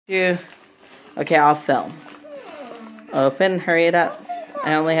Okay, I'll film. Open, hurry it up.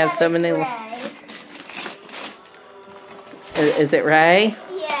 I only have so many. Is it Ray?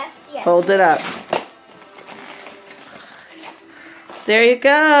 Yes, yes. Hold it up. There you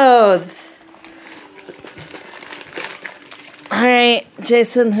go. Alright,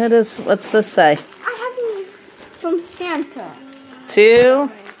 Jason, what's this say? I have one from Santa. To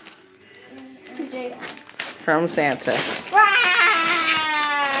from Santa.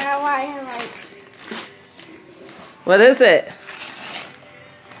 What is it?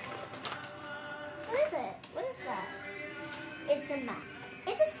 What is it? What is that? It's a map.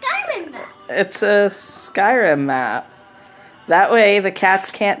 It's a Skyrim map. It's a Skyrim map. That way the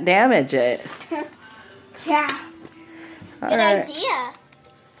cats can't damage it. Yeah. Good idea.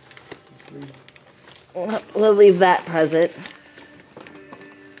 We'll leave that present.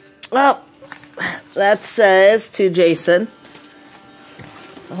 Well, that says to Jason.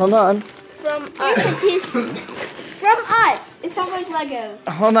 Hold on. From us. From us. It's not like Legos.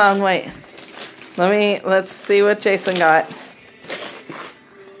 Hold on, wait. Let's see what Jason got.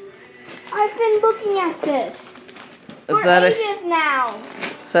 I've been looking at this. Is that ages now.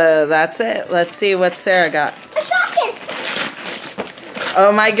 So that's it. Let's see what Sarah got. A shotgun.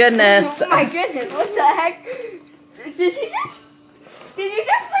 Oh my goodness. Oh my goodness. What the heck? Did you just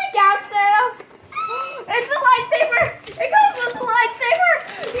freak out, Sarah? It's a lightsaber. It comes with a lightsaber.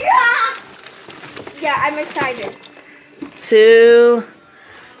 Yeah. Yeah, I'm excited.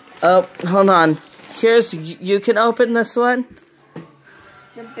 Oh, hold on. You can open this one.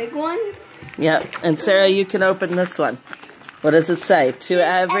 The big ones? Yep. And Sarah, you can open this one. What does it say? To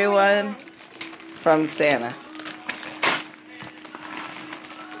everyone from Santa.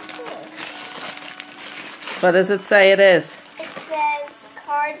 What does it say it is? It says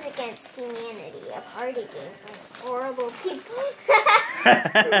Cards Against Humanity, a party game for horrible people.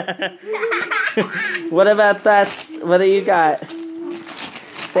 What about that? What do you got?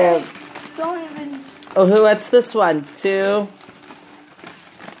 Sarah. Don't even. Oh, what's this one? Two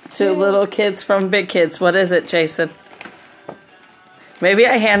little kids from big kids. What is it, Jason? Maybe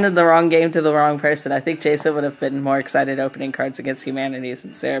I handed the wrong game to the wrong person. I think Jason would have been more excited opening Cards Against Humanity,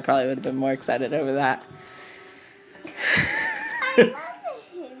 and Sarah probably would have been more excited over that. I love it.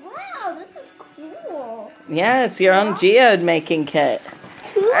 Wow, this is cool. Yeah, it's your own geode making kit.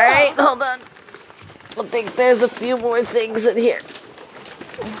 Cool. All right, hold on. I think there's a few more things in here.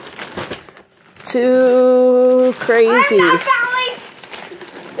 Too crazy. I'm not falling.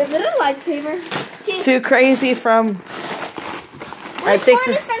 Is it a lightsaber? Too crazy from. Which one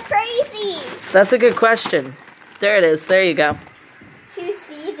is so crazy? That's a good question. There it is. There you go. To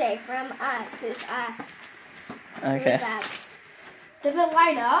CJ from us. Who's us? Okay. Who's us? Does it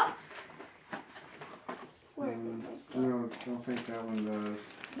light up? No, I don't think that one does.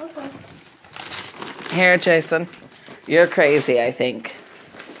 Okay. Here, Jason. You're crazy, I think.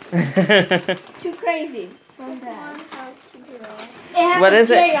 Too crazy. From Dad. What is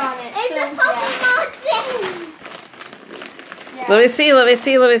it? On it. It's a Pokemon thing. Yeah. Let me see. Let me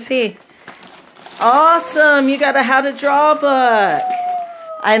see. Let me see. Awesome! You got a how to draw book.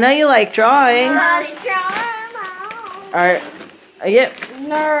 I know you like drawing. How to draw. Alright. Yep.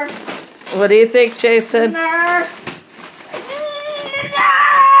 Nerf. What do you think, Jason? Nerf.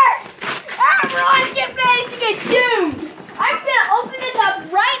 Everyone's getting ready to get doomed. I'm gonna open this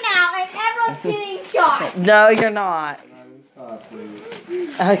up right now, and everyone's getting shot. No, you're not. Stop,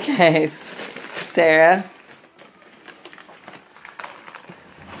 please. Okay, Sarah.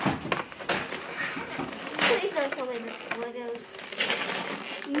 Please don't tell me this is Legos.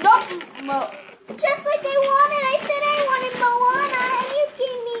 Nope. Just like I wanted. I said I wanted Moana, and you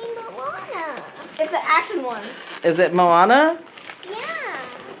gave me Moana. It's an action one. Is it Moana?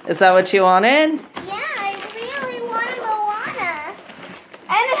 Yeah. Is that what you wanted? Yeah, I really wanted Moana.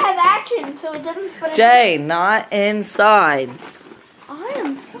 And it has action, so it doesn't... Jay, not inside. I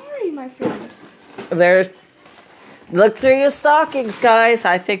am sorry, my friend. Look through your stockings, guys.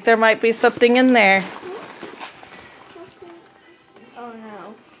 I think there might be something in there. Oh,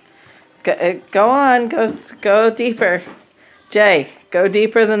 no. Go on. Go deeper. Jay, go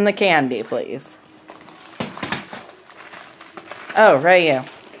deeper than the candy, please. Oh, right, you.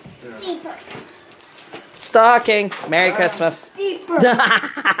 Deeper. Stocking. Merry Christmas. Deeper.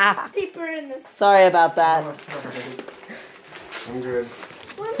 Deeper in this. Sorry about that. Oh, sorry. I'm good.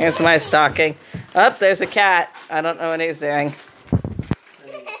 Here's my stocking. Oh, there's a cat. I don't know what he's doing.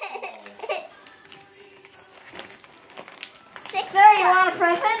 Sarah, you want a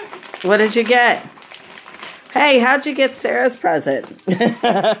present? What did you get? Hey, how'd you get Sarah's present? This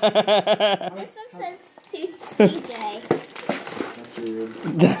one says to CJ. That's weird.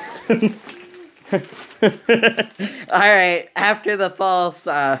 Alright, after the false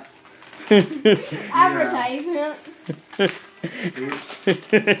Advertisement.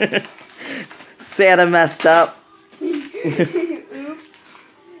 Santa messed up. Oops.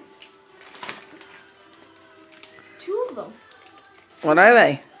 Two of them. What are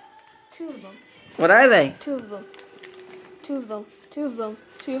they? Two of them. What are they? Two of them. Two of them. Two of them.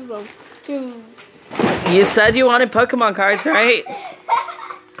 Two of them. Two. You said you wanted Pokemon cards, right?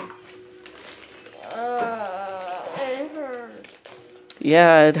 It hurts.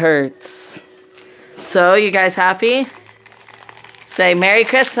 Yeah, it hurts. So, you guys happy? Say Merry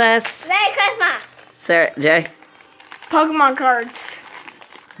Christmas. Merry Christmas. Sarah, Jay, Pokemon cards.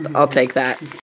 I'll take that.